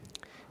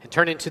And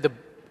turn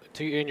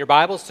in your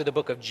Bibles to the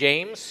book of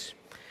James.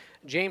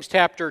 James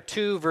chapter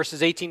 2,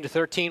 verses 18 to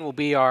 13 will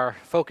be our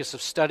focus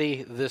of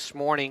study this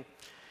morning.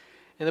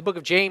 In the book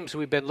of James,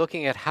 we've been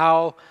looking at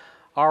how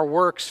our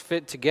works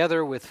fit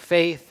together with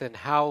faith and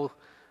how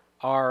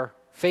our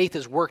faith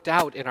is worked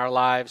out in our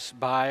lives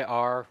by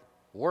our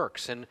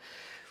works. And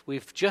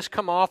we've just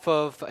come off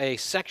of a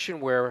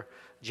section where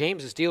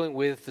James is dealing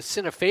with the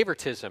sin of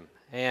favoritism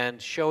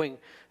and showing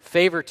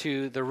favor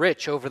to the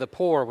rich over the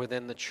poor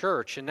within the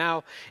church. And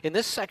now in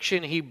this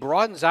section, he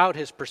broadens out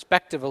his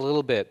perspective a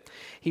little bit.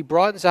 He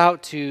broadens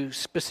out to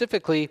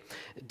specifically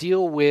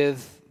deal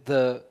with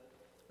the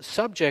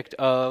subject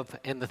of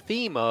and the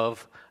theme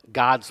of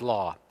God's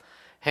law.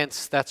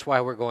 Hence, that's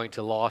why we're going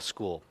to law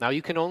school. Now,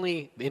 you can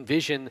only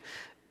envision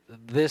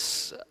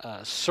this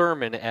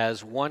sermon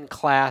as one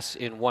class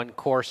in one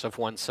course of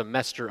one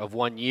semester of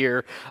 1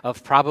 year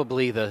of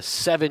probably the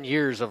 7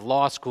 years of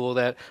law school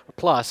that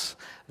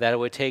it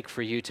would take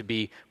for you to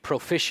be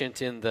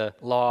proficient in the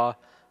law,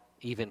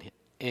 even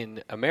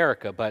in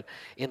America. But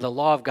in the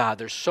law of God,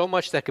 there's so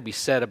much that could be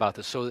said about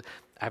this. So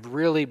I've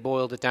really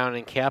boiled it down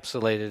and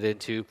encapsulated it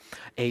into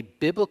a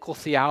biblical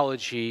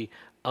theology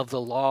of the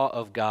law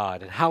of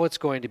God and how it's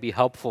going to be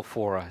helpful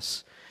for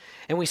us.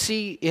 And we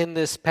see in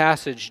this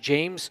passage,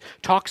 James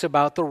talks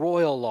about the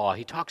royal law.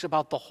 He talks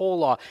about the whole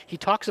law. He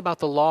talks about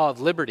the law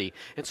of liberty.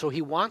 And so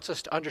he wants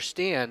us to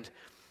understand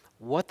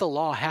what the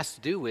law has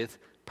to do with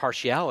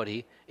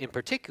partiality in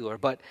particular,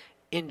 but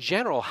in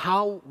general,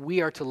 how we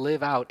are to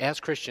live out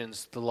as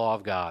Christians the law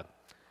of God.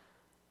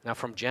 Now,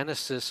 from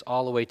Genesis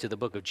all the way to the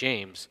book of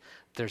James,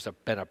 there's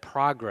been a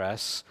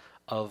progress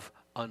of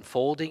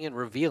unfolding and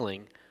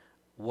revealing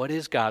what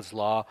is God's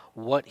law,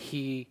 what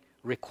he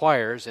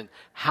requires, and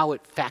how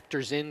it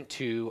factors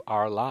into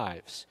our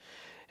lives.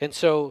 And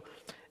so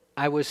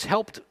I was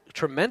helped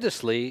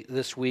tremendously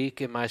this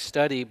week in my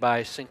study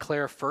by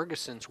Sinclair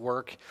Ferguson's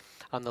work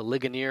on the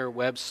Ligonier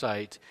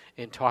website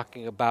in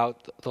talking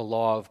about the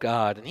law of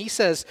God. And he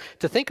says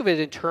to think of it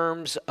in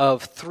terms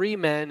of three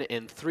men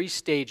in three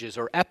stages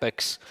or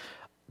epochs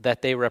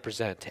that they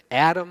represent: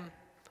 Adam,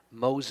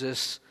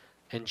 Moses,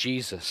 and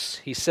Jesus.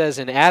 He says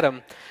in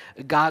Adam,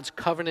 God's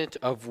covenant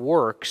of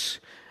works,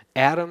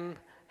 Adam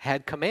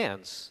had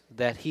commands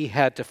that he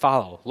had to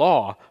follow,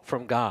 law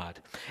from God.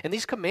 And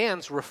these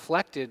commands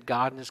reflected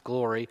God in his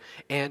glory,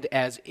 and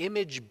as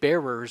image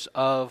bearers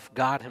of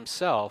God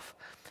himself,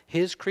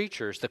 his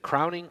creatures, the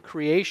crowning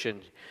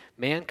creation,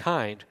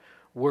 mankind,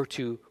 were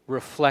to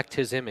reflect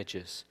his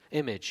image.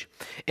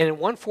 And in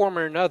one form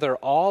or another,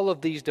 all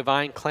of these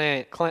divine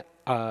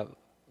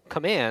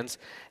commands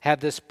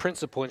have this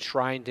principle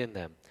enshrined in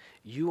them.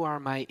 You are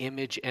my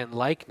image and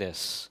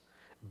likeness.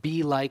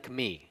 Be like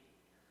me.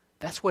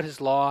 That's what his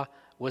law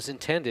was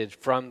intended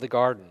from the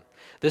garden.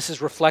 This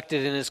is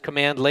reflected in his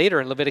command later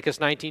in Leviticus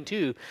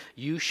 19:2.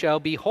 You shall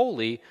be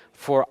holy,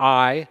 for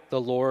I, the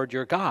Lord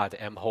your God,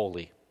 am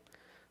holy.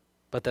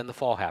 But then the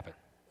fall happened.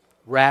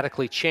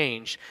 Radically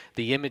changed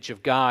the image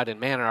of God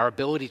and man and our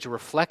ability to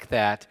reflect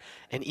that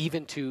and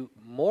even to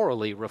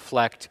morally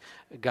reflect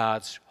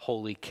God's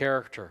holy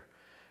character.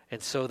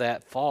 And so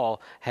that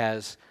fall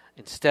has,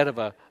 instead of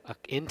an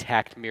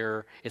intact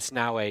mirror, it's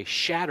now a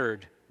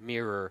shattered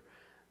mirror,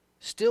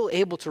 still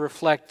able to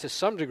reflect to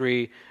some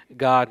degree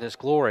God and his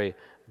glory,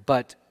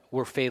 but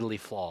we're fatally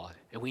flawed.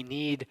 And we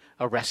need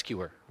a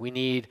rescuer. We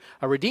need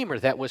a redeemer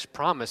that was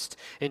promised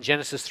in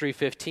Genesis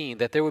 3:15,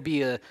 that there would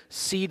be a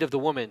seed of the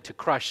woman to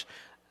crush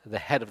the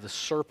head of the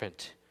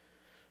serpent.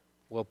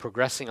 Well,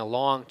 progressing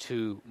along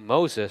to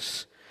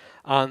Moses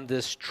on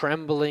this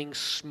trembling,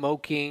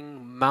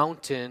 smoking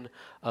mountain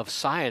of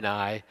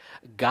Sinai,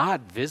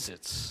 God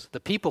visits.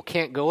 The people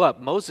can't go up.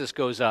 Moses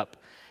goes up,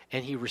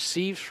 and he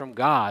receives from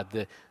God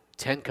the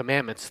 10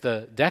 Commandments,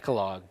 the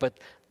Decalogue. But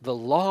the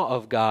law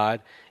of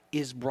God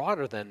is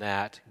broader than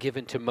that,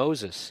 given to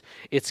Moses.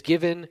 It's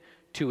given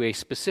to a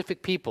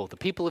specific people, the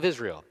people of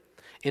Israel,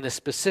 in a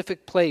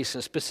specific place, in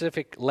a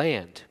specific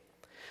land.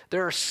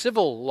 There are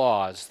civil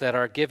laws that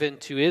are given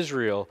to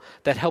Israel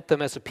that help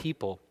them as a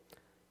people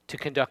to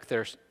conduct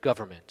their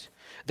government.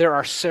 There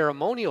are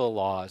ceremonial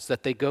laws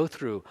that they go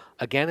through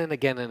again and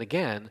again and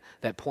again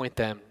that point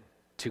them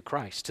to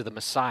Christ, to the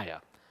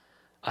Messiah,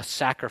 a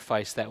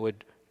sacrifice that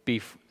would be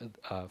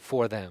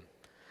for them.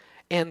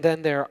 And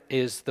then there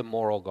is the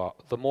moral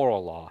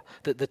law.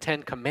 The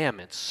 10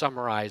 Commandments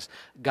summarize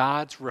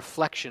God's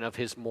reflection of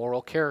his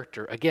moral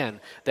character,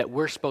 again, that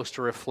we're supposed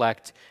to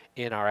reflect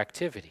in our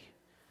activity.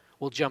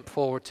 We'll jump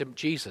forward to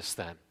Jesus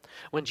then.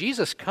 When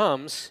Jesus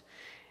comes,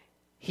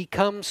 he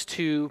comes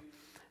to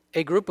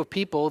a group of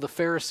people, the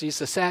Pharisees,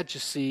 the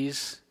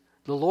Sadducees,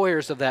 the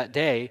lawyers of that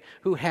day,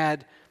 who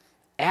had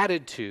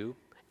added to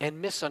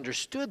and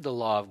misunderstood the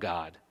law of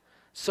God.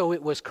 So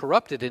it was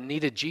corrupted and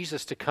needed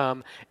Jesus to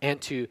come and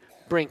to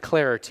bring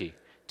clarity,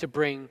 to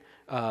bring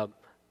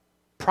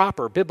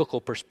proper biblical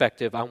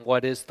perspective on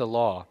what is the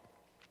law.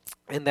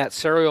 And that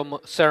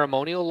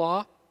ceremonial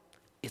law,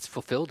 it's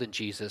fulfilled in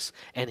Jesus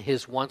and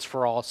his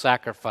once-for-all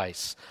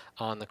sacrifice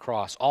on the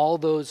cross. All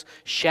those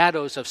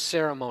shadows of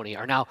ceremony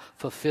are now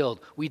fulfilled.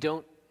 We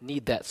don't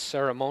need that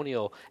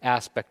ceremonial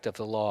aspect of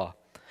the law.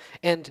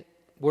 And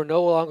we're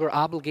no longer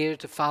obligated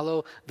to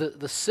follow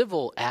the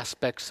civil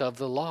aspects of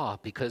the law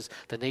because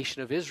the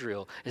nation of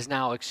Israel is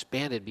now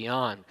expanded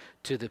beyond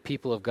to the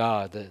people of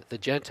God, the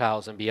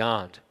Gentiles and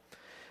beyond.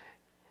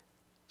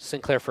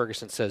 Sinclair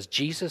Ferguson says,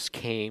 Jesus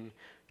came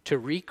to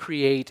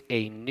recreate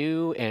a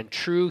new and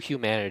true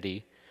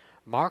humanity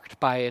marked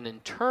by an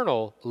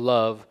internal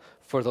love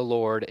for the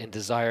Lord and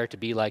desire to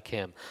be like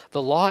him.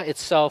 The law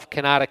itself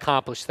cannot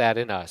accomplish that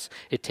in us.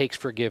 It takes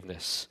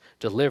forgiveness,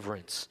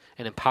 deliverance,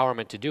 and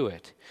empowerment to do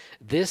it.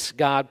 This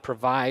God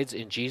provides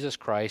in Jesus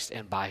Christ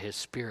and by his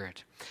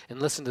Spirit. And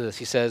listen to this.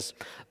 He says,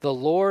 the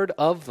Lord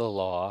of the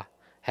law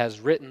has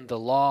written the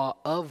law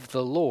of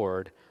the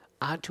Lord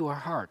onto our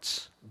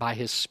hearts by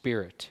his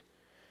Spirit.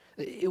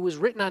 It was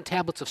written on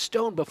tablets of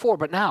stone before,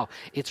 but now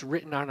it's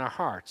written on our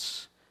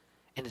hearts.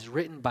 And it's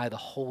written by the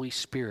Holy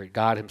Spirit,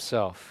 God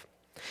himself.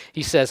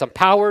 He says,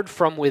 empowered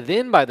from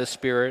within by the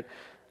Spirit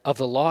of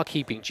the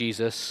law-keeping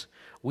Jesus,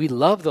 we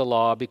love the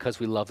law because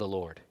we love the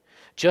Lord.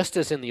 Just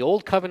as in the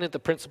Old Covenant, the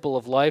principle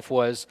of life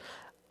was,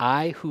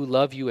 I who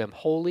love you am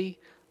holy,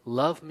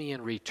 love me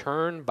in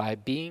return by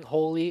being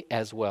holy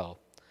as well.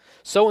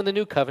 So in the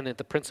New Covenant,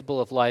 the principle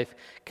of life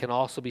can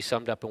also be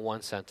summed up in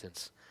one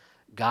sentence.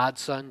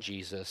 God's Son,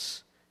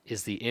 Jesus,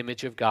 is the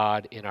image of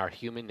God in our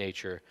human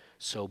nature,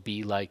 so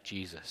be like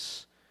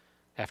Jesus.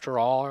 After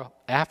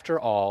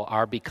all,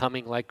 our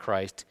becoming like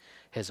Christ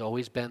has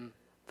always been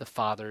the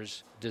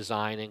Father's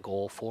design and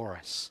goal for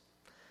us.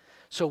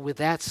 So with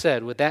that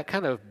said, with that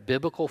kind of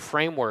biblical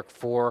framework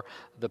for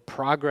the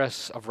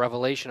progress of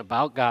revelation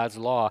about God's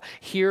law,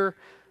 here,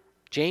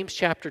 James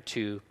chapter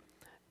 2,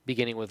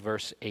 beginning with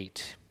verse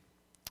 8.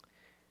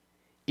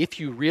 If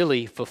you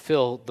really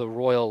fulfill the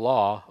royal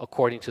law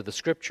according to the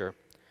Scripture,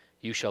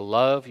 you shall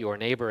love your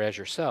neighbor as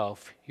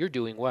yourself, you're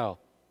doing well.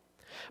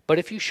 But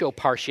if you show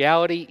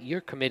partiality,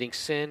 you're committing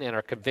sin and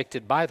are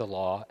convicted by the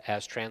law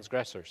as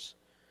transgressors.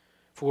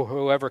 For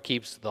whoever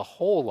keeps the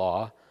whole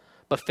law,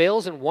 but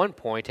fails in one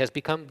point, has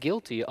become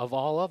guilty of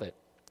all of it.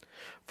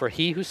 For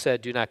he who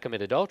said, do not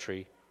commit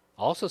adultery,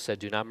 also said,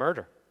 do not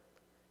murder.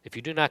 If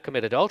you do not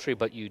commit adultery,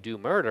 but you do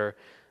murder,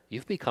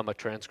 you've become a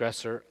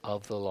transgressor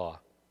of the law.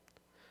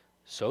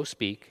 So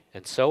speak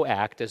and so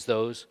act as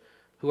those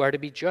who are to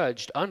be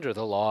judged under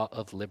the law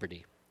of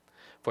liberty.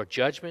 For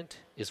judgment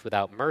is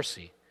without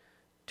mercy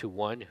to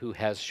one who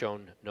has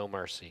shown no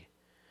mercy.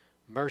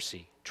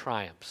 Mercy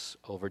triumphs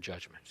over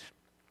judgment.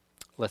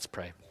 Let's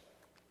pray.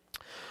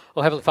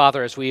 Oh, Heavenly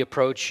Father, as we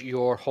approach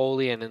your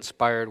holy and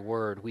inspired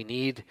word, we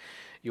need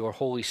your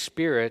Holy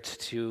Spirit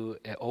to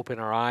open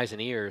our eyes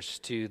and ears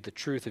to the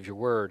truth of your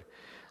word.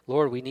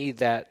 Lord, we need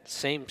that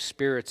same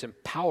Spirit's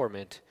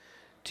empowerment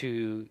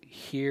to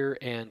hear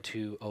and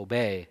to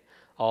obey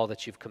all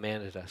that you've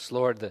commanded us.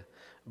 Lord, the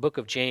book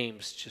of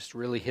James just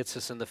really hits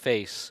us in the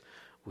face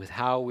with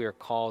how we are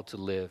called to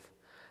live,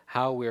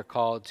 how we are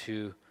called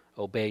to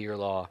obey your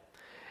law.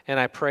 And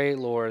I pray,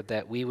 Lord,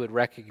 that we would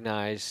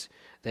recognize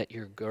that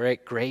your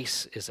great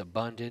grace is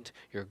abundant,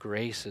 your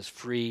grace is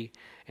free,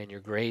 and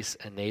your grace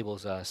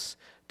enables us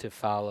to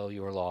follow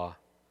your law.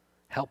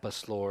 Help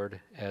us, Lord,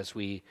 as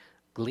we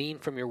glean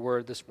from your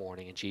word this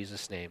morning. In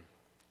Jesus' name,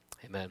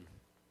 amen.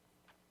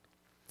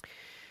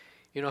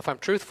 You know, if I'm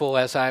truthful,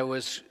 as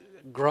I've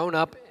grown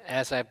up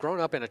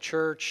in a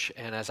church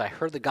and as I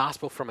heard the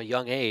gospel from a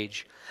young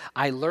age,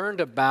 I learned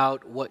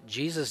about what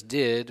Jesus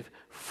did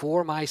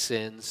for my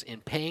sins in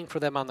paying for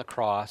them on the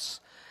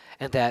cross,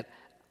 and that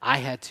I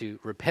had to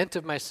repent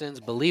of my sins,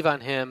 believe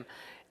on him,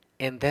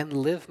 and then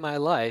live my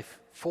life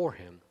for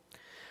him.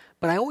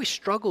 But I always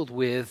struggled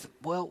with,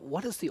 well,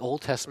 what does the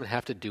Old Testament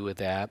have to do with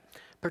that?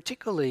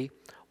 Particularly,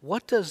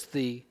 what does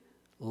the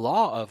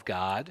law of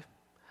God,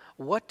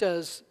 what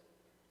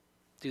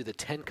do the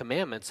Ten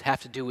Commandments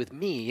have to do with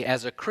me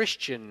as a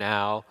Christian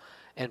now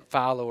and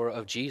follower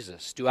of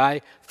Jesus? Do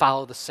I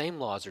follow the same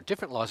laws or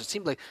different laws? It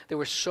seemed like there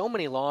were so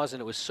many laws and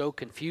it was so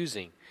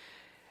confusing.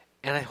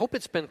 And I hope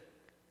it's been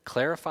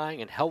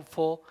clarifying and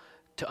helpful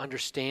to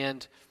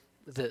understand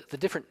the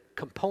different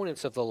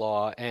components of the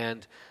law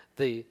and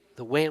the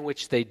way in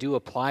which they do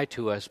apply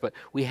to us. But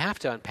we have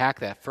to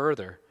unpack that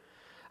further.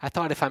 I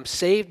thought, if I'm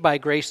saved by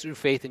grace through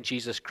faith in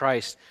Jesus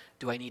Christ,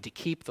 do I need to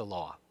keep the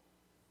law?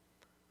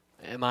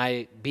 Am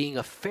I being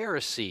a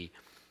Pharisee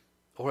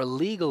or a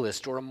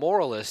legalist or a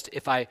moralist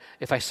if I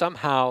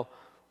somehow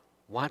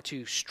want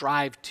to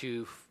strive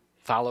to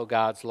follow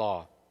God's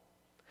law?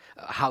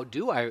 How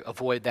do I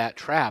avoid that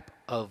trap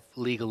of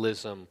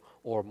legalism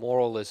or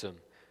moralism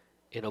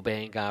in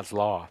obeying God's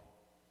law?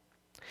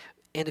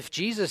 And if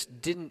Jesus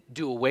didn't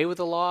do away with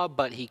the law,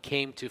 but he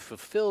came to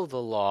fulfill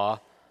the law,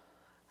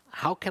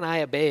 how can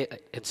I obey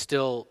it and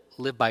still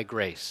live by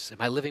grace? Am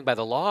I living by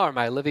the law or am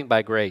I living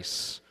by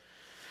grace?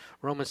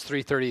 Romans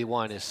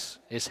 3:31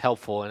 is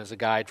helpful and is a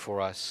guide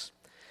for us.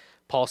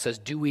 Paul says,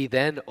 do we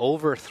then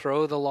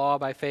overthrow the law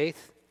by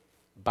faith?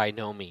 By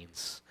no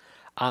means.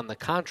 On the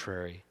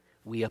contrary,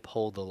 we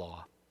uphold the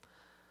law.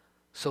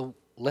 So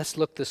let's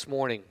look this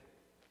morning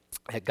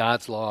at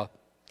God's law.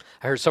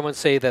 I heard someone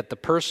say that the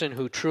person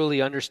who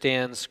truly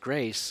understands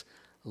grace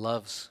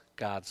loves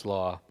God's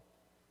law.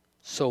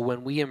 So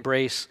when we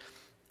embrace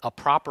a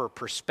proper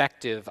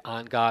perspective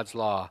on God's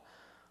law,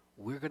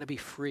 we're going to be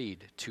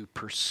freed to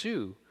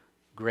pursue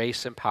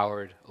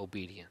grace-empowered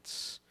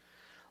obedience.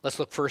 Let's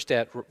look first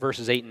at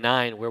verses 8 and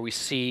 9, where we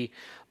see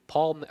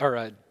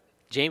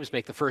James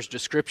make the first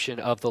description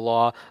of the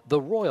law,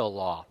 the royal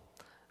law,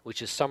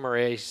 which is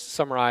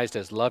summarized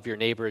as love your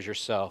neighbor as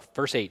yourself.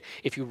 Verse 8,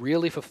 if you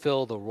really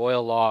fulfill the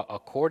royal law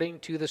according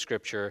to the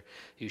Scripture,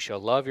 you shall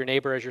love your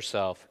neighbor as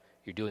yourself,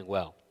 you're doing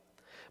well.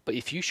 But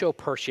if you show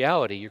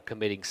partiality, you're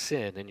committing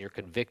sin and you're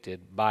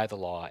convicted by the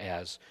law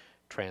as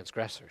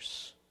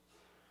transgressors.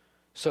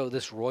 So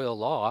this royal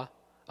law,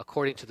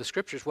 according to the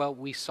Scriptures, well,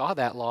 we saw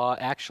that law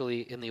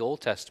actually in the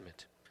Old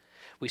Testament.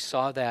 We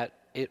saw that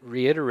it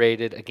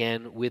reiterated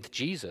again with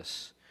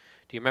Jesus.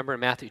 Do you remember in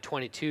Matthew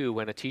 22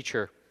 when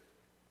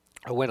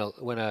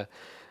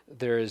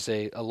there is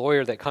a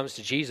lawyer that comes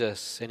to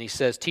Jesus and he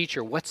says,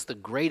 "Teacher, what's the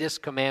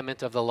greatest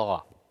commandment of the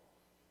law?"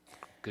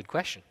 Good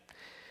question.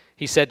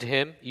 He said to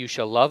him, "You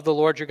shall love the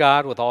Lord your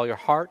God with all your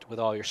heart, with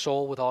all your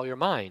soul, with all your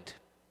mind."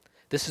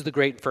 This is the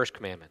great and first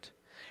commandment.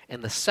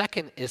 And the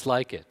second is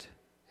like it.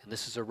 And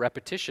this is a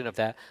repetition of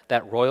that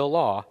royal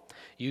law.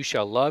 You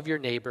shall love your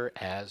neighbor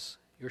as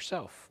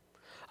yourself.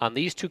 On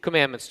these two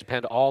commandments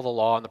depend all the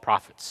law and the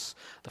prophets.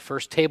 The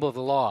first table of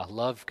the law,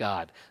 love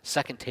God.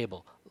 Second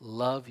table,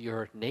 love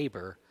your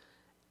neighbor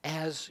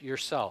as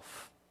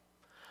yourself.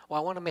 Well,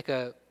 I want to make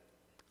a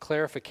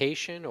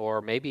clarification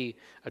or maybe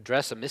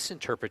address a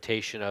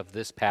misinterpretation of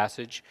this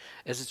passage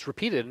as it's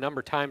repeated a number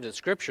of times in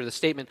Scripture, the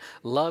statement,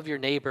 love your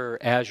neighbor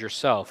as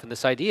yourself. And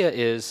this idea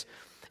is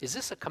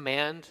this a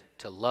command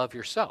to love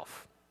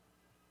yourself?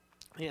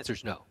 The answer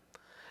is no.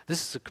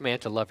 This is a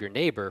command to love your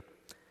neighbor.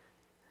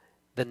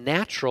 The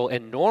natural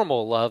and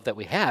normal love that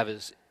we have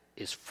is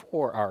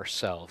for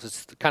ourselves.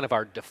 It's kind of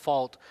our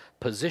default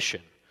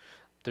position.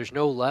 There's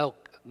no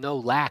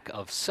lack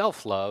of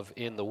self-love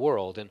in the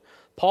world. And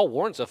Paul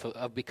warns us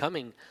of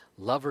becoming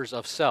lovers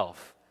of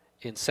self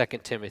in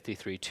 2 Timothy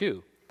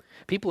 3:2.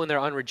 People in their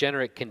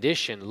unregenerate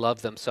condition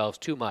love themselves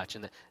too much,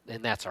 and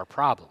that's our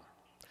problem.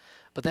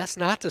 But that's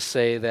not to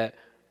say that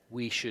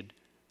we should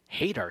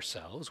hate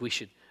ourselves. We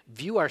should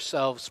view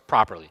ourselves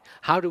properly.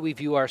 How do we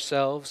view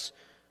ourselves?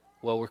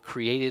 Well, we're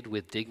created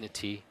with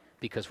dignity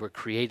because we're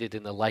created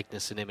in the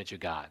likeness and image of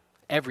God.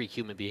 Every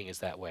human being is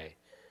that way.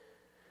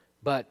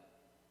 But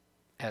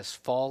as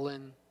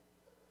fallen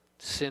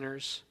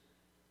sinners,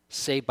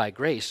 saved by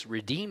grace,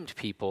 redeemed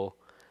people,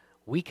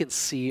 we can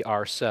see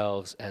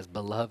ourselves as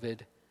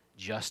beloved,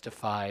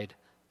 justified,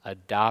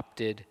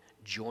 adopted,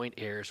 joint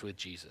heirs with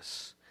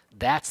Jesus.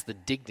 That's the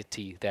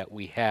dignity that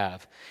we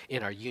have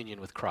in our union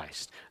with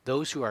Christ.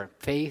 Those who are in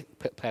faith,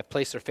 have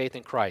placed their faith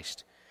in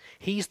Christ,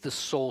 He's the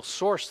sole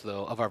source,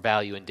 though, of our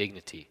value and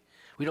dignity.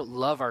 We don't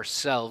love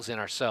ourselves in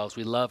ourselves.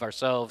 We love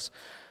ourselves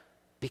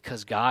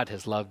because God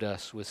has loved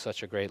us with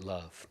such a great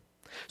love.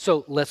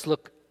 So let's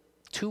look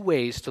two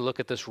ways to look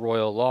at this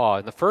royal law.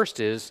 And the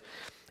first is,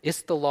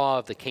 it's the law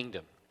of the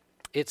kingdom.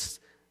 It's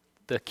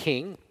the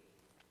king,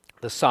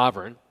 the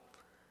sovereign,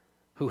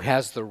 who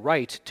has the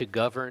right to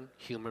govern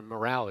human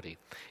morality.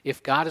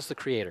 If God is the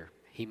creator,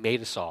 He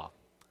made us all.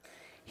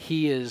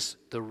 He is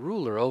the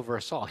ruler over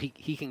us all.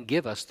 He can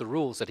give us the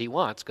rules that He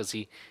wants because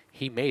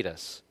he made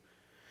us.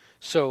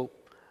 So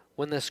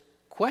when this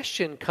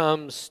question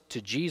comes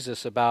to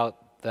Jesus about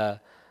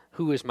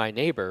who is my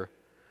neighbor,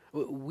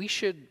 we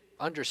should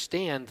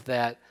understand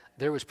that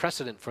there was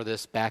precedent for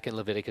this back in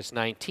Leviticus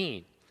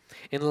 19.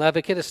 In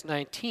Leviticus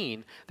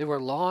 19, there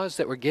were laws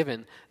that were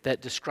given that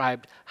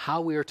described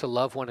how we are to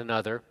love one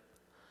another,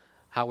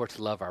 how we're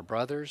to love our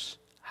brothers,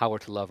 how we're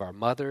to love our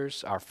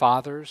mothers, our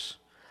fathers,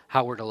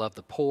 how we're to love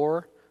the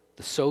poor,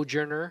 the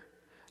sojourner,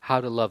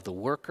 how to love the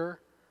worker,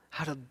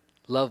 how to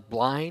love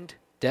blind,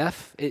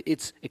 deaf.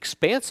 It's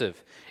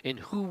expansive in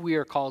who we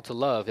are called to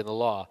love in the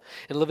law.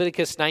 In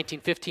Leviticus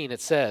 19:15 it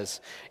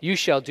says, "You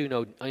shall do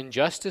no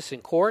injustice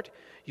in court.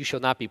 You shall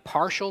not be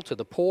partial to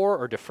the poor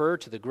or defer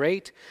to the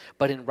great,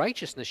 but in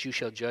righteousness you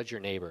shall judge your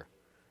neighbor.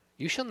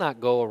 You shall not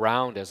go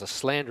around as a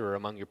slanderer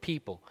among your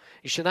people.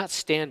 You shall not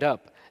stand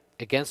up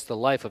against the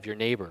life of your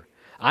neighbor.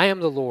 I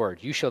am the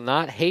Lord. You shall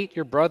not hate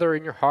your brother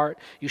in your heart.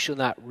 You shall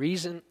not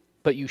reason,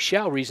 but you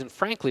shall reason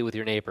frankly with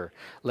your neighbor,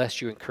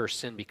 lest you incur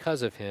sin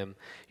because of him.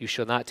 You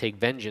shall not take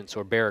vengeance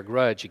or bear a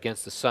grudge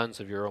against the sons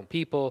of your own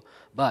people,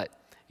 but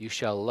you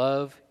shall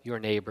love your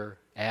neighbor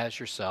as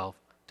yourself,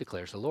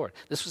 declares the Lord."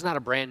 This was not a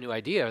brand new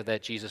idea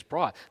that Jesus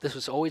brought. This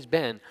has always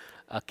been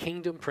a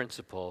kingdom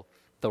principle,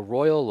 the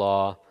royal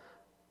law,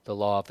 the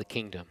law of the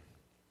kingdom.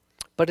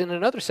 But in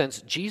another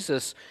sense,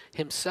 Jesus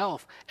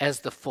himself as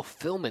the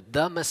fulfillment,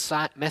 the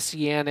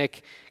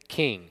messianic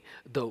king,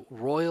 the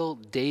royal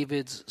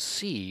David's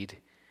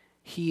seed,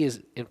 he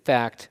is in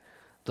fact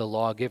the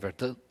lawgiver.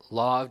 The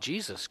law of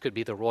Jesus could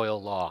be the royal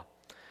law.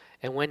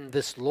 And when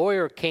this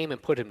lawyer came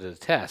and put him to the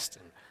test,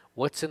 and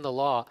what's in the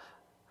law?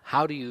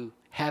 How do you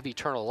have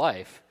eternal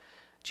life?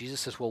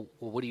 Jesus says, well,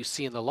 what do you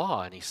see in the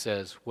law? And he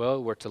says,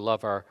 well, we're to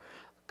love our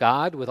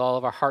God with all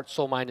of our heart,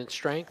 soul, mind, and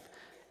strength,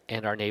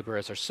 and our neighbor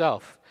as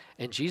ourselves.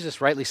 And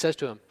Jesus rightly says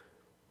to him,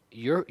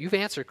 you've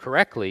answered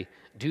correctly.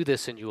 Do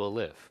this and you will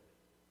live.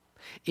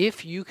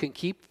 If you can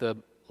keep the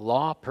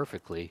law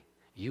perfectly,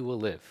 you will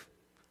live.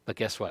 But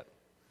guess what?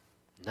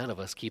 None of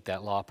us keep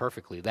that law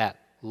perfectly, that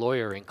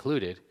lawyer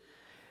included.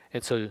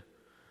 And so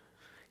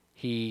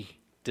he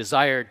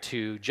desired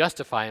to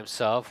justify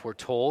himself. We're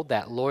told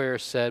that lawyer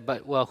said,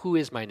 well, who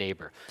is my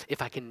neighbor?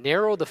 If I can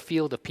narrow the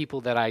field of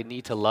people that I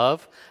need to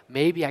love,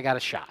 maybe I got a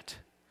shot.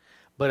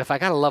 But if I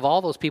got to love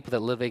all those people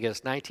that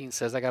Leviticus 19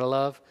 says I got to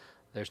love,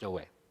 there's no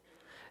way.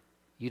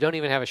 You don't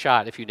even have a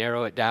shot if you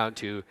narrow it down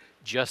to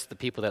just the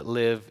people that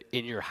live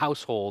in your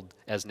household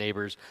as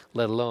neighbors,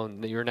 let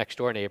alone your next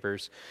door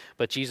neighbors.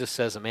 But Jesus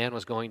says a man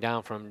was going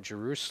down from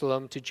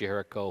Jerusalem to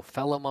Jericho,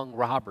 fell among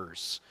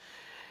robbers,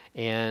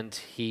 and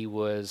he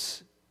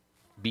was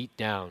beat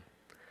down.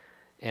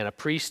 And a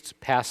priest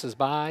passes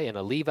by, and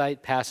a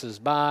Levite passes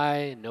by,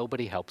 and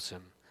nobody helps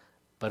him.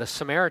 But a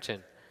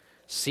Samaritan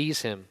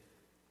sees him,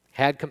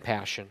 had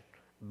compassion,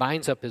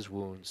 binds up his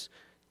wounds,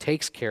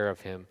 takes care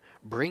of him,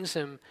 brings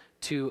him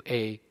to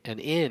an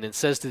inn and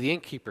says to the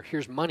innkeeper,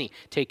 here's money,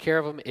 take care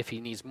of him. If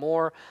he needs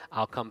more,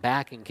 I'll come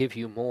back and give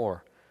you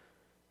more.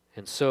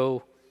 And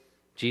so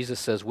Jesus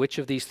says, which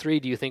of these three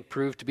do you think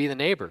proved to be the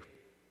neighbor?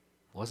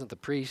 It wasn't the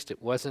priest, it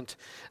wasn't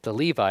the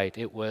Levite,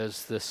 it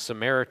was the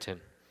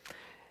Samaritan.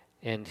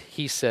 And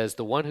he says,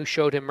 the one who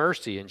showed him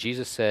mercy. And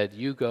Jesus said,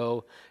 you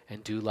go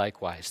and do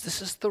likewise.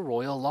 This is the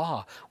royal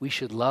law. We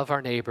should love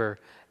our neighbor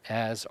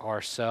as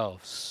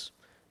ourselves.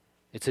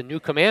 It's a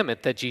new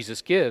commandment that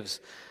Jesus gives.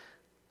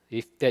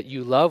 That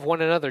you love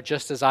one another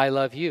just as I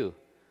love you.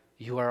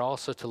 You are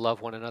also to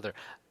love one another.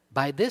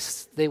 By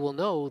this they will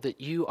know that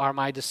you are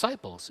my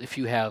disciples, if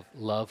you have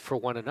love for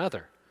one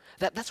another.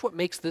 That's what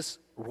makes this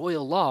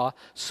royal law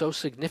so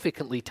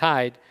significantly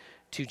tied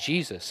to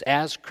Jesus.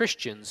 As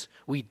Christians,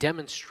 we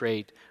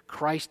demonstrate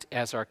Christ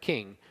as our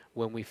King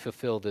when we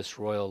fulfill this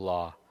royal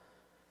law.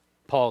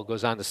 Paul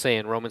goes on to say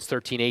in Romans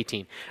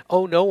 13:18,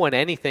 owe no one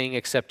anything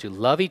except to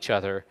love each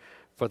other,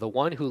 for the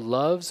one who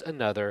loves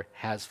another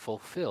has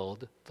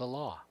fulfilled the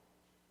law.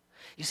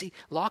 You see,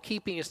 law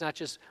keeping is not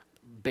just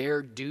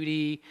bare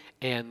duty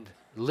and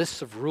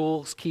lists of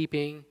rules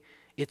keeping.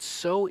 It's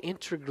so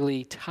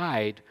integrally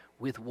tied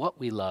with what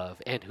we love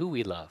and who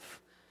we love.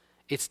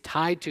 It's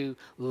tied to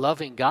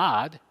loving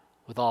God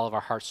with all of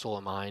our heart, soul,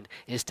 and mind.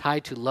 It's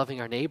tied to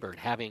loving our neighbor and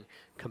having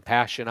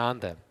compassion on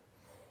them.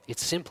 It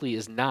simply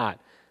is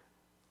not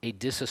a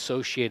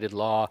disassociated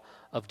law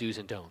of do's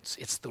and don'ts.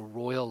 It's the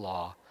royal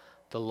law,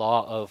 the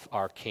law of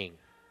our King.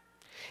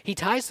 He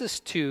ties this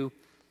to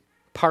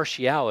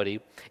partiality,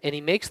 and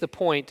he makes the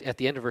point at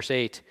the end of verse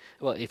 8,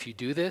 well, if you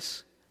do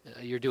this,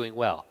 you're doing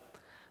well.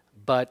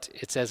 But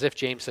it's as if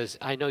James says,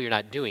 I know you're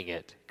not doing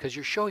it, because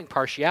you're showing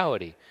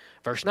partiality.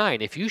 Verse 9,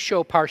 if you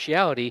show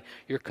partiality,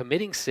 you're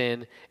committing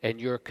sin,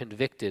 and you're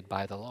convicted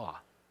by the law.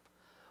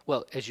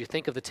 Well, as you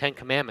think of the Ten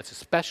Commandments,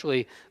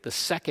 especially the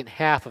second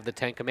half of the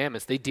Ten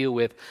Commandments, they deal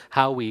with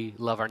how we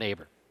love our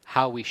neighbor,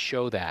 how we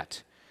show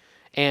that.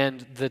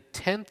 And the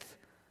 10th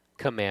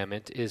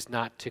commandment is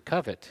not to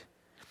covet.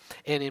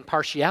 And in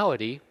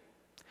partiality,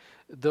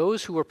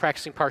 those who were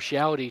practicing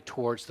partiality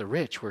towards the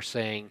rich were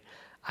saying,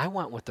 I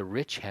want what the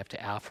rich have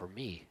to offer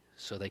me.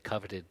 So they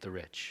coveted the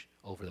rich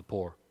over the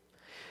poor.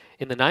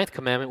 In the 9th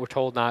commandment, we're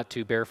told not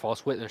to bear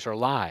false witness or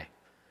lie.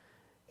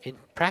 In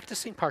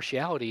practicing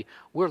partiality,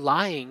 we're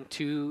lying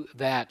to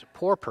that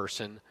poor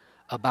person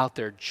about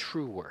their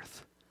true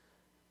worth.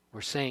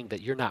 We're saying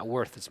that you're not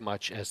worth as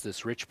much as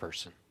this rich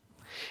person.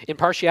 In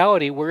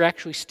partiality, we're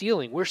actually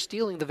stealing. We're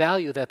stealing the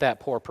value that that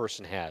poor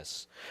person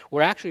has.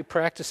 We're actually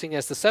practicing,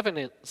 as the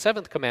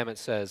seventh commandment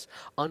says,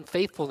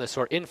 unfaithfulness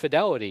or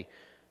infidelity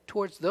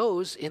towards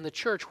those in the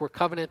church we're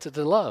covenanted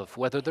to love,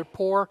 whether they're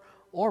poor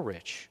or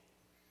rich.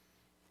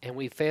 And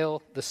we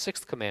fail the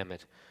 6th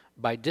commandment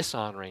by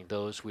dishonoring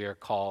those we are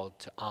called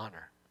to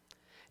honor.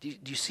 Do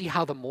you see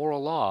how the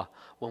moral law,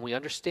 when we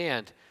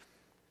understand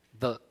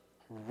the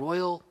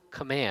royal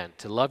command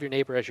to love your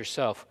neighbor as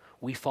yourself,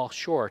 we fall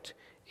short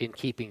in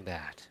keeping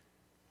that?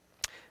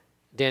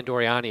 Dan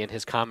Doriani, in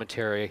his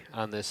commentary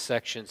on this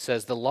section,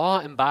 says the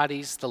law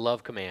embodies the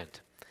love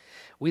command.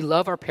 We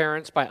love our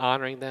parents by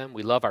honoring them.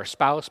 We love our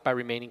spouse by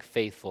remaining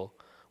faithful.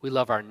 We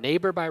love our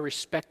neighbor by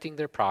respecting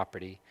their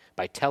property,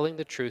 by telling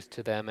the truth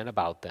to them and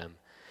about them,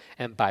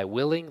 and by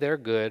willing their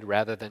good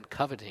rather than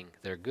coveting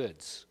their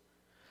goods.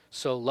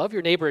 So love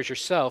your neighbor as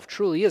yourself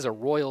truly is a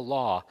royal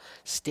law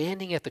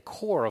standing at the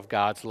core of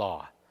God's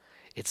law.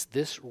 It's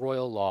this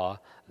royal law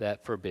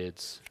that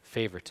forbids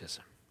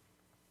favoritism.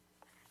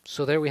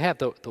 So there we have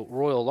the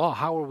royal law.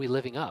 How are we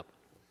living up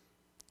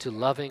to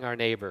loving our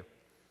neighbor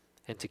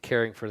and to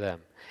caring for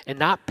them and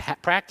not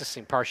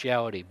practicing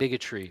partiality,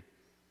 bigotry,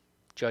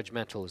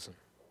 judgmentalism?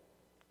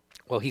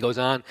 Well, he goes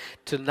on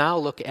to now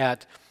look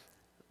at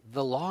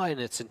the law in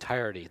its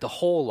entirety, the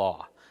whole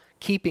law,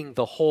 keeping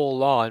the whole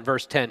law. In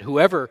verse 10,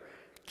 whoever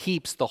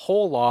keeps the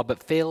whole law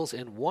but fails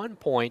in one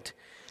point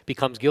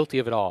becomes guilty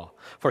of it all.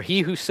 For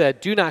he who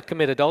said, do not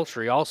commit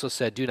adultery, also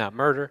said, do not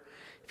murder.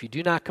 If If you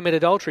do not commit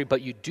adultery,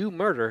 but you do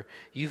murder,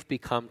 you've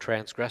become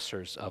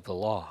transgressors of the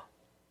law.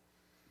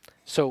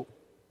 So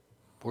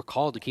we're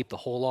called to keep the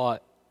whole law.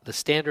 The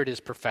standard is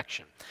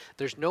perfection.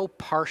 There's no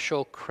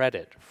partial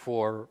credit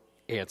for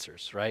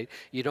answers, right?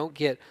 You don't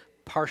get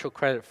partial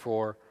credit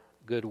for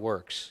good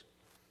works.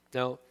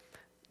 No,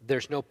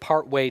 there's no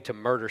part way to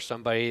murder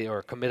somebody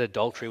or commit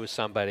adultery with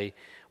somebody.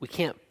 We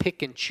can't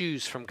pick and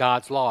choose from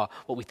God's law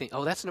what we think,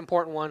 oh, that's an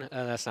important one,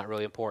 that's not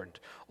really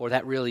important. Or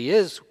that really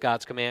is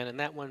God's command,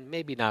 and that one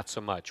maybe not so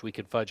much. We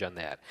can fudge on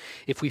that.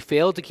 If we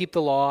fail to keep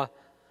the law,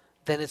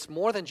 then it's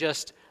more than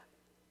just,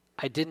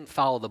 I didn't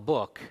follow the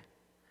book.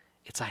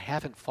 It's I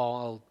haven't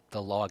followed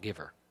the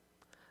lawgiver.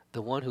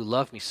 The one who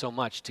loved me so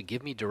much to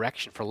give me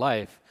direction for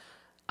life,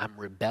 I'm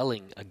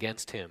rebelling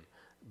against him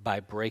by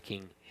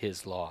breaking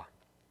his law.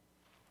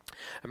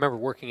 I remember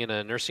working in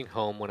a nursing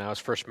home when I was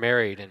first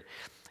married and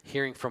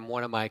hearing from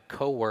one of my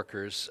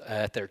coworkers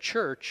at their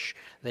church.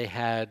 They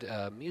had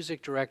a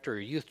music director or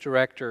youth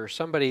director or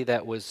somebody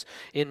that was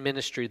in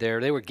ministry there.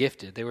 They were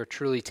gifted. They were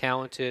truly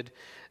talented.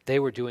 They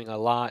were doing a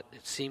lot.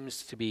 It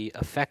seems to be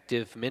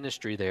effective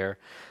ministry there.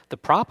 The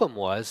problem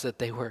was that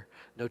they were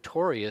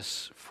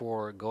notorious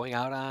for going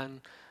out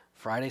on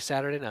Friday,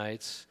 Saturday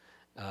nights,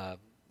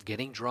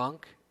 getting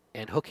drunk,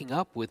 and hooking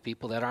up with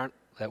people that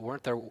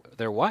weren't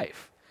their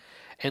wife.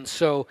 And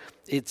so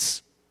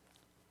it's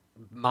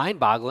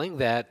mind-boggling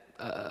that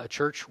a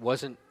church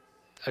wasn't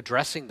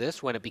addressing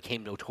this when it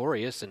became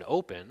notorious and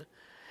open.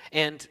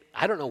 And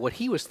I don't know what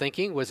he was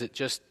thinking. Was it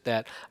just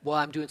that, well,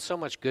 I'm doing so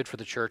much good for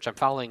the church, I'm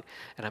following,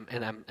 and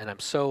I'm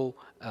so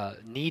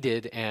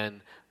needed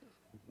and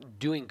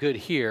doing good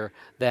here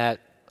that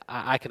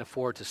I can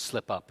afford to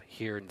slip up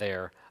here and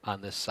there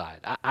on this side.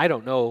 I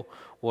don't know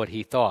what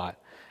he thought.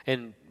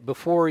 And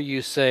before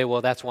you say,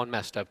 well, that's one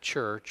messed up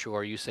church,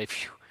 or you say,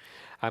 phew,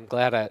 I'm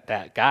glad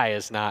that guy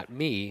is not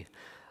me,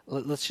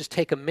 let's just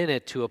take a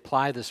minute to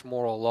apply this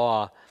moral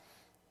law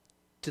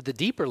to the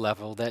deeper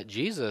level that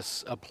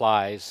Jesus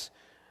applies.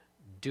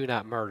 Do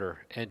not murder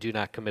and do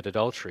not commit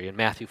adultery. In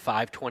Matthew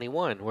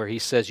 5:21, where he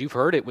says, you've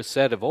heard it was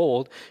said of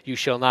old, you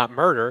shall not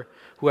murder.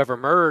 Whoever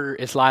murders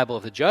is liable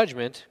of the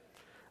judgment.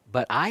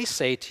 But I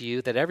say to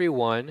you that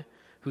everyone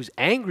who's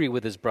angry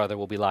with his brother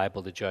will be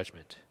liable to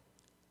judgment.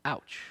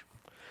 Ouch.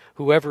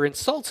 Whoever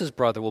insults his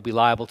brother will be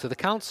liable to the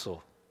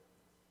council.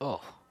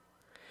 Oh.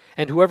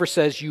 And whoever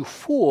says, you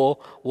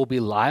fool, will be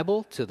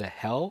liable to the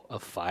hell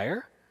of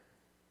fire.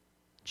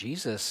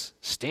 Jesus'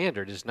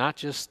 standard is not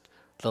just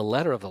the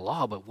letter of the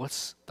law, but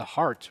what's the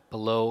heart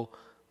below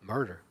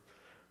murder.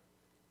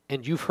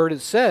 And you've heard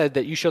it said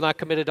that you shall not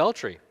commit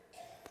adultery.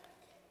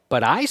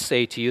 But I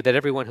say to you that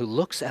everyone who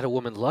looks at a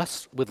woman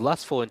with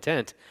lustful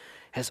intent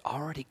has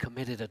already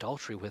committed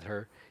adultery with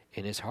her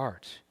in his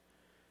heart.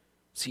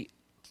 See,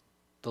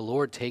 the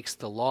Lord takes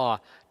the law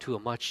to a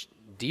much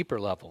deeper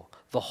level.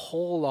 The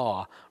whole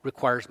law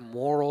requires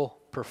moral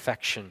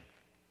perfection.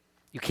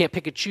 You can't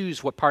pick and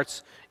choose what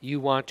parts you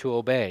want to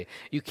obey.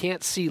 You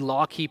can't see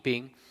law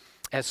keeping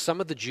as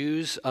some of the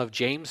Jews of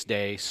James'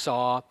 day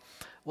saw.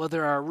 Well,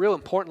 there are real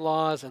important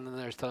laws, and then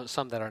there's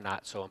some that are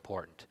not so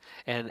important.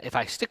 And if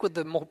I stick with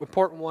the more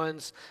important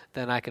ones,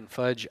 then I can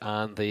fudge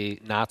on the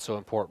not so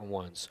important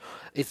ones.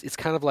 It's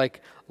kind of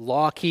like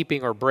law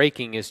keeping or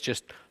breaking is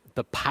just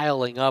the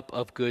piling up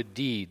of good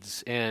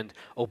deeds, and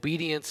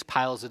obedience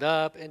piles it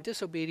up, and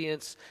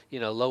disobedience,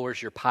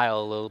 lowers your pile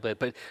a little bit.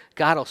 But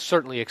God will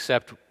certainly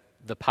accept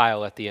the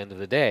pile at the end of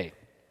the day.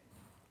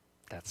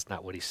 That's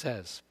not what he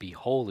says. Be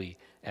holy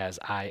as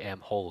I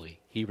am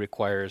holy. He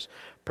requires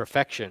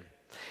perfection.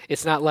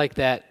 It's not like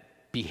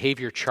that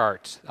behavior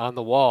chart on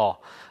the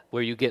wall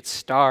where you get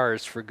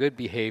stars for good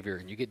behavior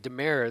and you get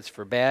demerits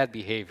for bad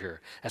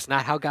behavior. That's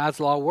not how God's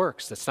law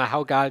works. That's not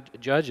how God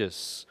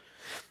judges.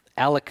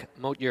 Alec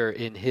Motyer,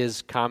 in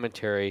his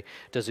commentary,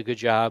 does a good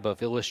job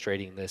of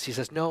illustrating this. He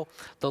says, no,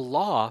 the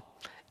law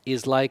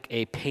is like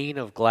a pane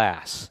of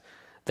glass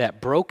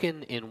that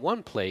broken in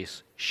one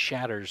place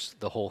shatters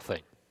the whole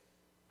thing.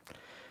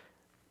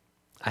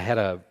 I had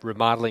a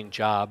remodeling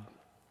job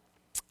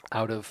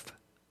out of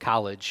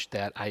college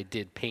that I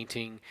did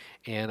painting,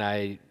 and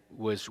I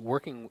was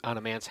working on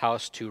a man's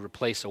house to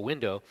replace a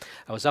window.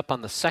 I was up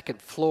on the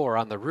second floor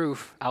on the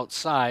roof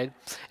outside,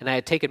 and I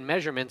had taken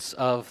measurements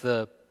of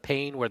the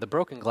pane where the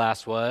broken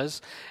glass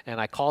was, and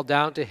I called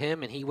down to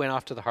him, and he went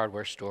off to the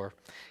hardware store,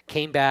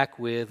 came back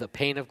with a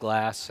pane of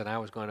glass, and I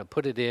was going to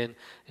put it in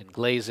and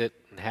glaze it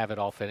and have it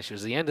all finished. It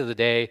was the end of the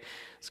day.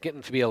 It's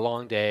getting to be a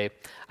long day.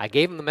 I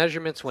gave him the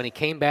measurements. When he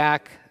came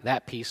back,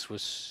 that piece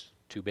was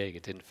too big.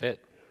 It didn't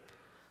fit.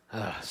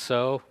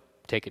 So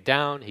take it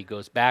down. He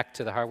goes back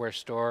to the hardware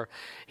store.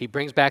 He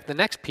brings back the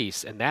next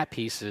piece, and that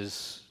piece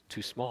is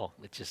too small.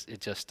 It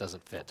just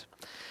doesn't fit.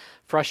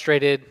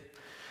 Frustrated,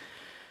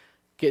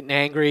 getting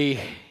angry,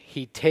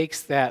 he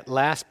takes that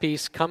last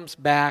piece, comes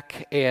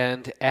back,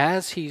 and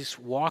as he's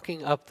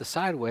walking up the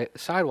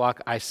sidewalk,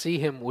 I see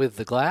him with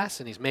the glass,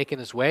 and he's making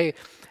his way.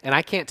 And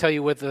I can't tell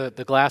you whether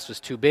the glass was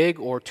too big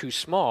or too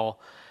small,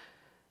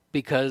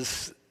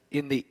 because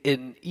in the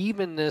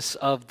unevenness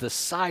of the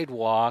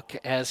sidewalk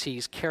as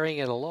he's carrying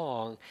it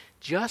along,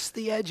 just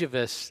the edge of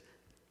us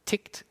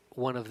ticked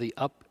one of the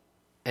up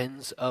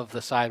ends of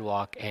the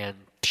sidewalk, and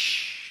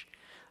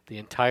the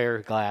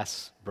entire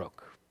glass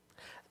broke.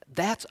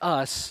 That's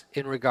us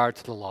in regard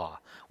to the law.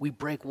 We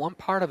break one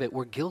part of it,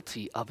 we're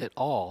guilty of it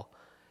all,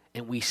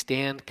 and we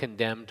stand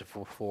condemned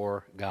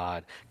before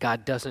God.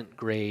 God doesn't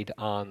grade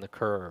on the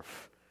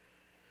curve.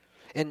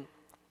 And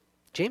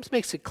James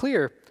makes it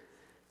clear,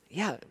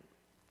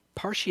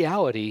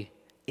 partiality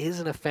is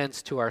an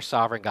offense to our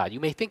sovereign God.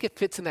 You may think it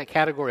fits in that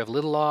category of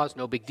little laws,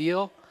 no big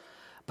deal,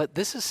 but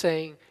this is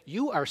saying,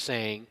 you are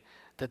saying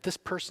that this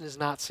person is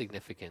not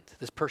significant.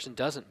 This person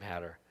doesn't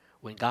matter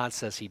when God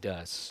says he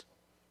does.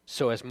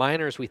 So as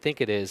minor as we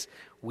think it is,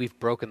 we've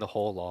broken the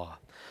whole law.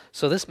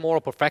 So this moral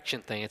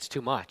perfection thing, it's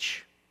too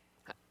much.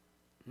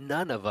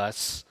 None of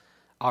us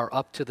are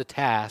up to the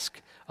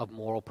task of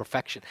moral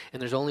perfection.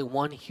 And there's only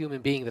one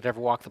human being that ever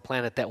walked the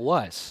planet that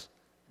was,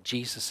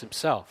 Jesus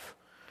himself.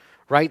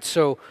 Right?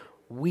 So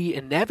we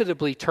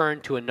inevitably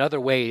turn to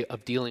another way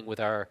of dealing with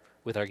our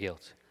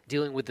guilt,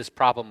 dealing with this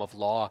problem of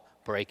law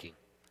breaking.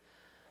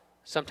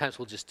 Sometimes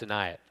we'll just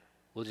deny it.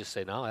 We'll just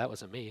say, no, that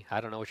wasn't me.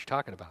 I don't know what you're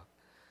talking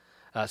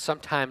about.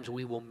 Sometimes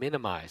we will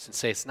minimize and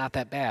say, it's not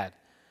that bad.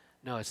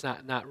 No, it's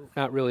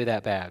not really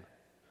that bad.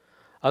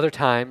 Other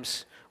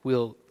times,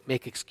 we'll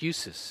make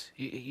excuses.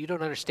 You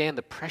don't understand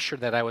the pressure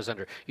that I was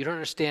under. You don't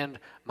understand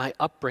my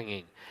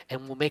upbringing.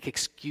 And we'll make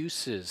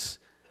excuses.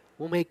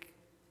 We'll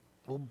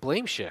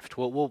blame shift.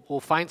 We'll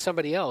find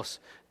somebody else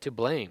to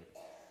blame.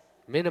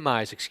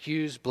 Minimize,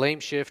 excuse, blame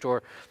shift,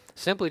 or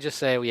simply just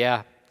say, well,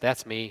 yeah,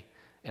 that's me,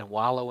 and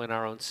wallow in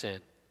our own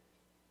sin.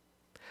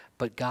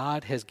 But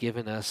God has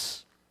given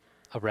us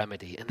a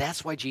remedy, and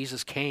that's why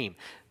Jesus came,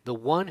 the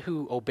one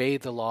who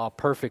obeyed the law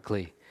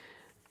perfectly.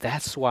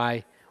 That's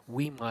why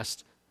we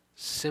must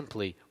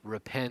simply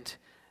repent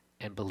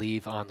and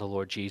believe on the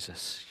Lord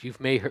Jesus. You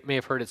may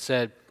have heard it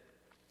said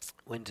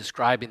when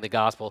describing the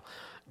gospel,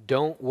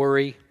 don't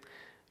worry,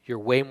 you're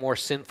way more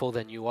sinful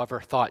than you ever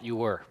thought you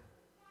were.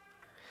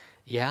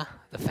 Yeah,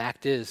 the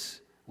fact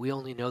is, we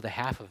only know the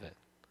half of it.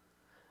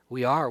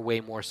 We are way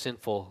more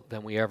sinful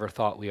than we ever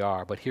thought we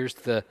are. But here's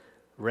the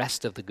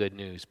rest of the good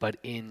news. But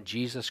in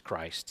Jesus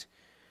Christ,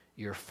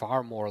 you're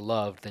far more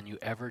loved than you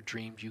ever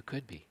dreamed you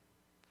could be.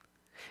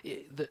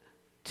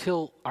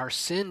 Till our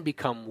sin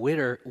become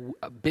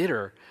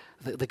bitter,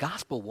 the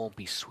gospel won't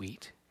be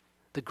sweet.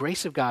 The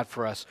grace of God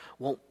for us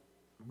won't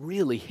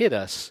really hit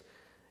us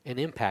and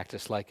impact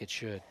us like it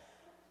should.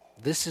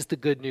 This is the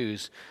good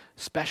news,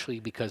 especially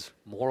because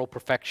moral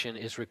perfection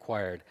is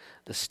required.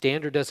 The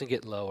standard doesn't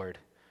get lowered.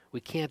 We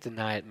can't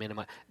deny it,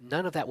 minimize.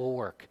 None of that will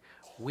work.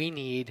 We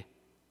need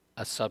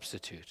a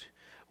substitute.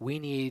 We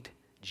need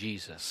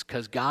Jesus,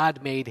 because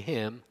God made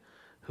him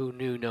who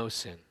knew no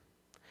sin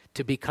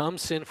to become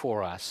sin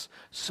for us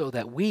so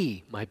that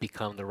we might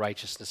become the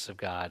righteousness of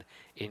God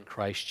in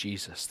Christ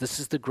Jesus. This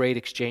is the great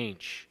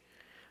exchange.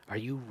 Are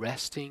you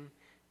resting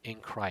in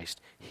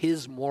Christ,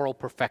 his moral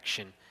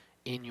perfection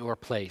in your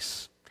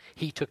place?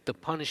 He took the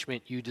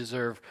punishment you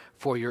deserve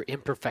for your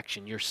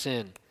imperfection, your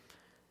sin.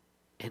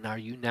 And are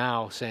you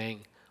now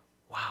saying,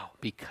 wow,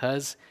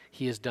 because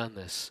he has done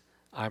this,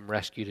 I'm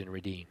rescued and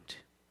redeemed?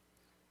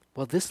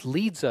 Well, this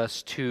leads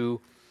us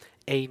to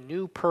a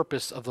new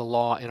purpose of the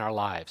law in our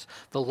lives.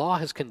 The law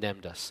has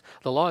condemned us.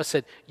 The law has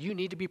said, you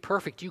need to be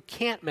perfect. You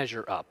can't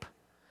measure up.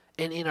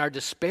 And in our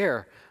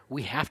despair,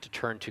 we have to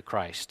turn to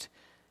Christ.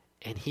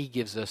 And he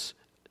gives us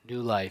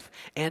new life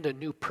and a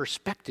new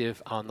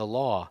perspective on the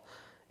law.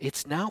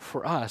 It's now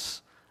for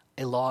us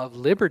a law of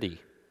liberty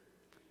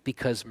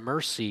because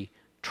mercy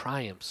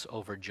triumphs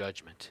over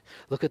judgment.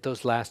 Look at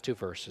those last two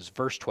verses.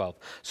 Verse 12.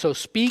 So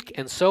speak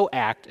and so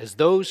act as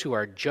those who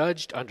are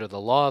judged under the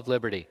law of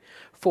liberty.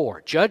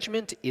 For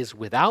judgment is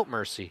without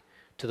mercy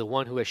to the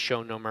one who has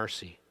shown no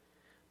mercy.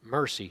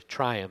 Mercy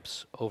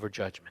triumphs over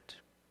judgment.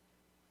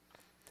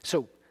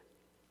 So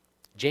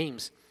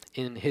James,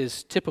 in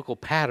his typical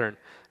pattern,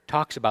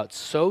 talks about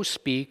so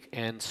speak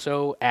and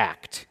so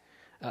act.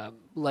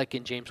 Like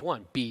in James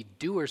 1, be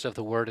doers of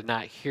the word and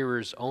not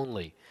hearers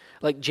only.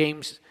 Like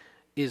James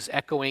is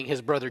echoing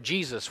his brother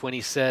Jesus when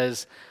he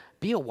says,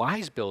 be a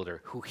wise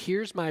builder who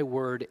hears my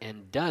word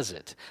and does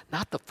it.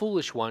 Not the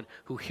foolish one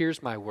who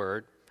hears my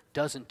word,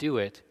 doesn't do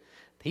it.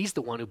 He's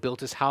the one who built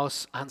his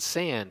house on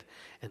sand,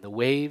 and the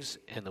waves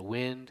and the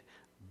wind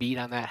beat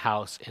on that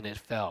house and it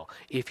fell.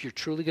 If you're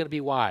truly going to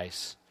be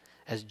wise,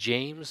 as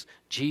James,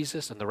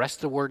 Jesus, and the rest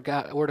of the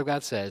Word of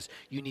God says,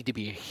 you need to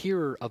be a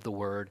hearer of the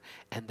word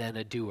and then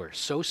a doer.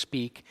 So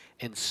speak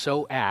and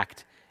so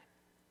act,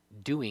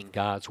 doing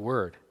God's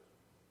word.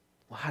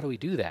 Well, how do we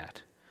do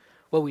that?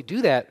 Well, we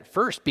do that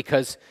first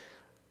because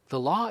the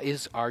law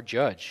is our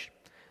judge.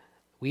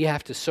 We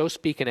have to so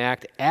speak and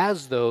act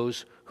as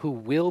those who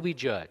will be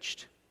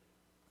judged.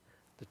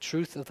 The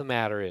truth of the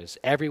matter is,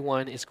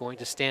 everyone is going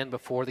to stand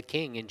before the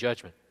King in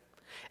judgment.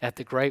 At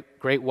the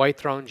great white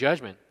throne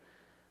judgment,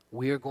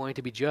 we are going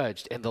to be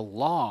judged, and the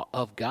law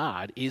of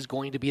God is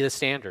going to be the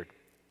standard.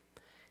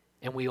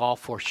 And we all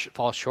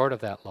fall short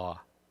of that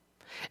law.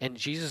 And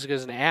Jesus is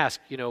going to ask,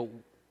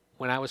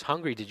 when I was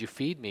hungry, did you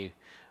feed me?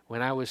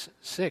 When I was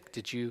sick,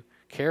 did you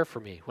care for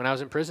me? When I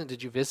was in prison,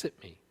 did you visit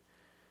me?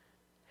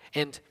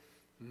 And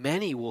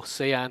many will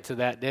say unto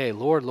that day,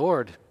 Lord,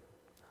 Lord,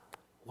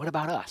 what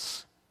about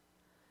us?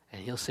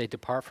 And he'll say,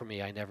 depart from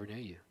me, I never knew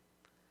you.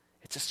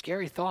 It's a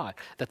scary thought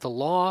that the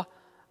law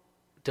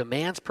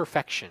demands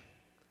perfection.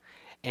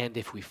 And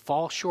if we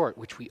fall short,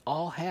 which we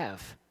all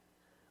have,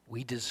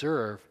 we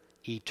deserve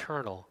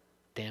eternal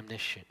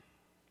damnation.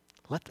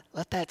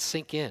 Let that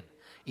sink in.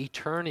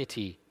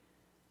 Eternity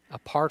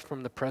apart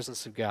from the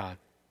presence of God.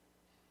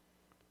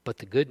 But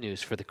the good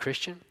news for the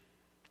Christian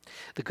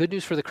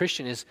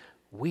is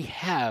we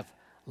have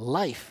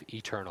life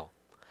eternal.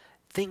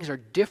 Things are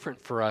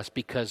different for us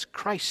because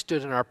Christ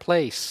stood in our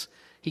place.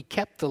 He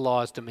kept the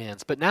law's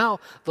demands. But now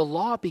the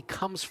law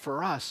becomes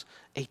for us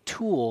a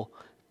tool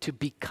to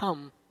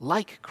become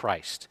like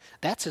Christ.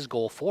 That's his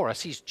goal for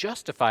us. He's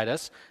justified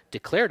us,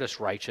 declared us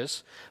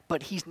righteous,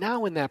 but he's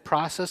now in that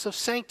process of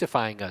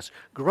sanctifying us,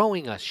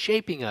 growing us,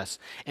 shaping us.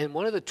 And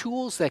one of the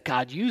tools that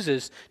God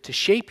uses to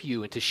shape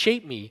you and to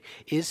shape me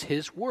is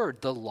his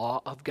word, the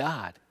law of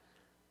God.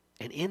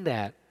 And in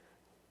that,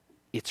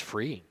 it's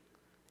freeing.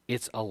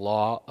 It's a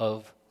law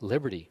of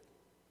liberty.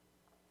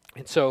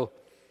 And so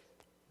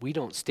we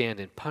don't stand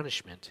in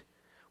punishment.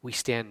 We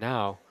stand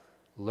now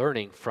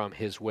learning from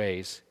his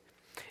ways.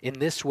 In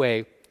this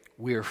way,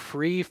 we are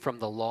free from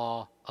the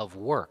law of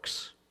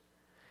works,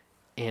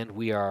 and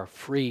we are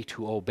free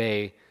to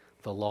obey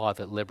the law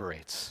that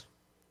liberates.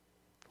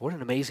 What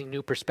an amazing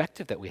new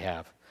perspective that we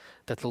have.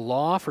 That the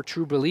law for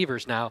true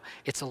believers now,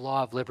 it's a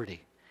law of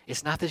liberty.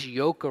 It's not this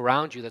yoke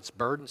around you that's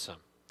burdensome.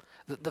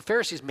 The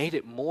Pharisees made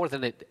it more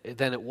than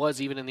it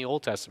was even in the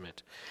Old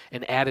Testament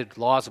and added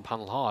laws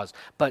upon laws.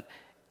 But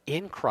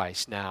in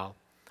Christ now,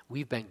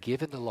 we've been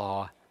given the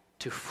law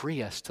to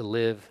free us to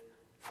live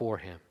for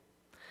him.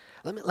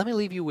 Let me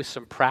leave you with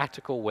some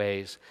practical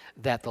ways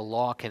that the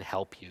law can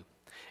help you.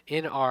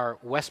 In our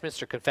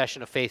Westminster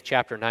Confession of Faith,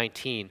 chapter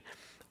 19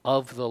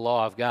 of the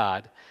law of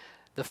God,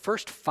 the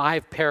first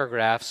 5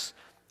 paragraphs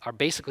are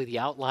basically the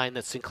outline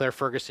that Sinclair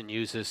Ferguson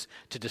uses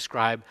to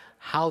describe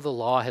how the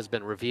law has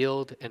been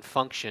revealed and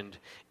functioned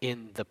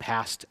in the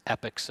past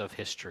epochs of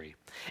history.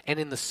 And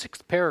in the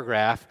 6th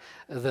paragraph,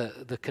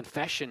 the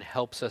confession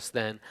helps us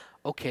then,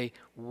 okay,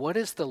 what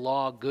is the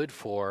law good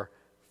for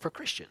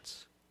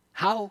Christians?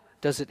 How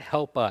does it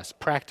help us,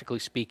 practically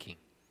speaking?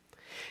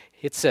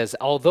 It says,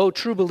 although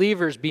true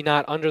believers be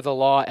not under the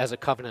law as a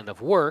covenant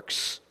of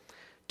works,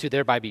 to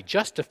thereby be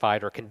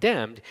justified or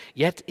condemned,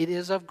 yet it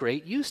is of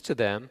great use to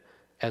them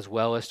as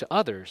well as to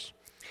others,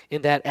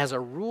 in that as a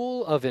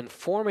rule of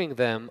informing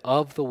them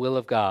of the will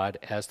of God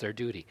as their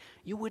duty.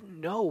 You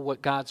wouldn't know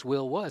what God's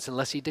will was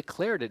unless he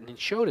declared it and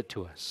showed it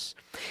to us.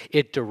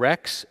 It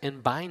directs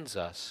and binds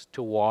us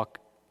to walk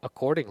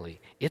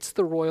accordingly. It's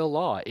the royal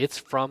law. It's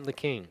from the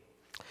king.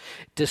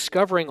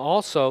 Discovering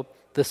also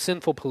the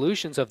sinful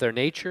pollutions of their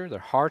nature, their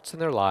hearts,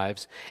 and their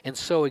lives, and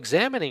so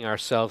examining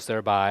ourselves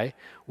thereby,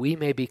 we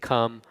may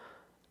become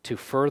to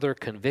further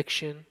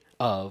conviction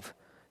of,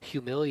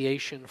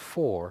 humiliation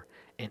for,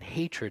 and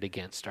hatred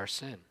against our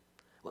sin.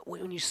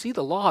 When you see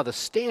the law, the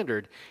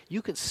standard,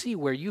 you can see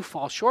where you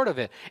fall short of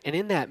it. And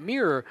in that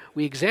mirror,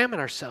 we examine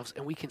ourselves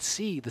and we can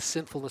see the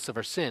sinfulness of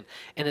our sin.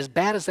 And as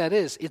bad as that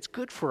is, it's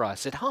good for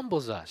us. It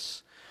humbles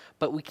us.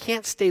 But we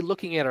can't stay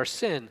looking at our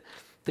sin.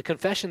 The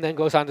confession then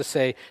goes on to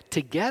say,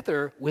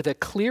 together with a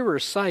clearer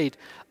sight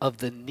of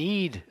the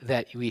need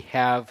that we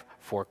have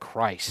for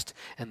Christ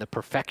and the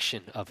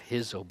perfection of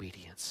his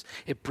obedience.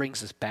 It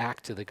brings us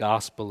back to the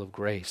gospel of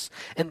grace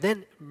and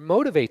then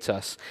motivates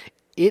us.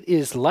 It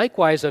is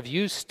likewise of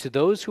use to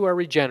those who are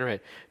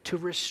regenerate to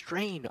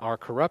restrain our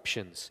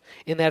corruptions,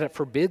 in that it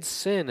forbids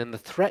sin, and the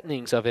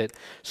threatenings of it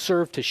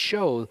serve to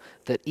show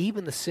that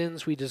even the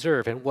sins we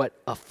deserve and what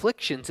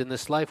afflictions in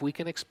this life we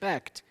can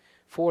expect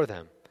for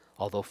them,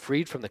 although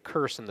freed from the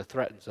curse and the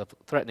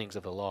threatenings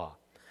of the law.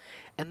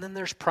 And then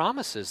there's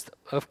promises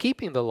of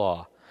keeping the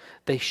law.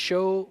 They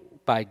show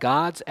by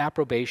God's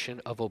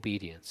approbation of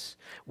obedience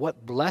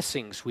what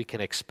blessings we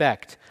can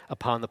expect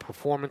upon the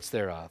performance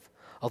thereof,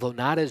 although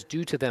not as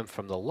due to them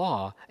from the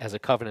law as a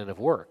covenant of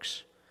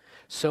works,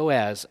 so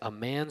as a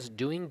man's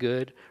doing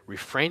good,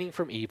 refraining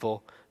from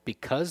evil,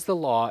 because the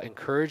law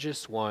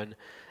encourages one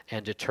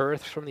and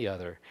deterreth from the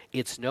other.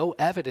 It's no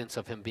evidence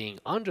of him being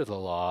under the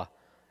law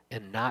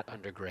and not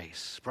under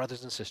grace.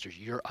 Brothers and sisters,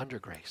 you're under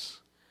grace.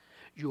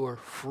 You're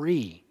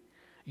free.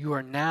 You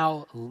are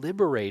now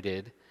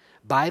liberated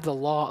by the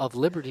law of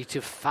liberty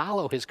to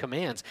follow his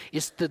commands.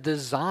 It's the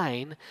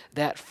design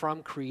that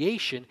from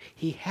creation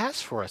he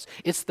has for us.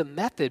 It's the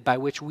method by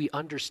which we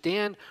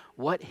understand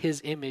what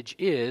his image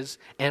is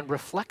and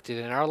reflect it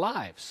in our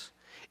lives.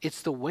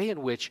 It's the way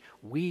in which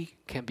we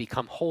can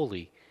become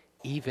holy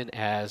even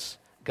as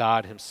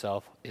God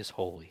himself is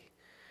holy.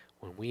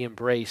 When we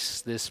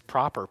embrace this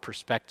proper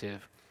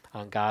perspective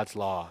on God's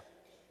law,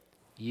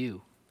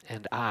 you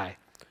and I,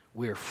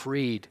 we're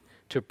freed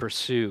to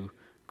pursue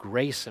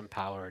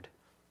grace-empowered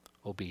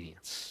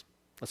obedience.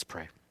 Let's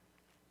pray.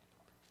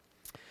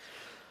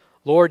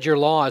 Lord, your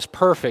law is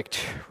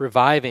perfect,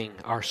 reviving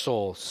our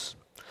souls.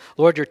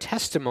 Lord, your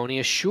testimony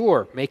is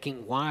sure,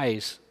 making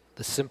wise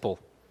the simple.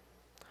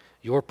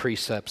 Your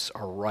precepts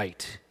are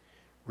right,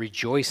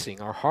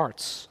 rejoicing our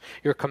hearts.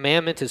 Your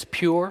commandment is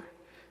pure,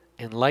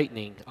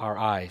 enlightening our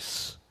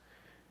eyes.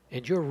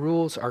 And your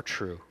rules are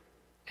true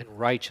and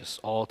righteous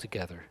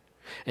altogether.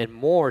 And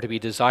more to be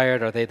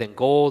desired are they than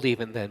gold,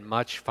 even than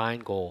much fine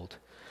gold.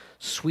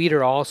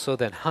 Sweeter also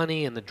than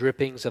honey and the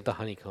drippings of the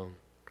honeycomb.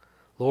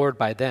 Lord,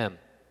 by them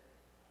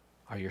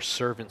are your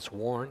servants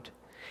warned,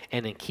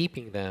 and in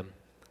keeping them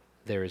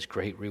there is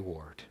great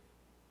reward.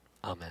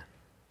 Amen.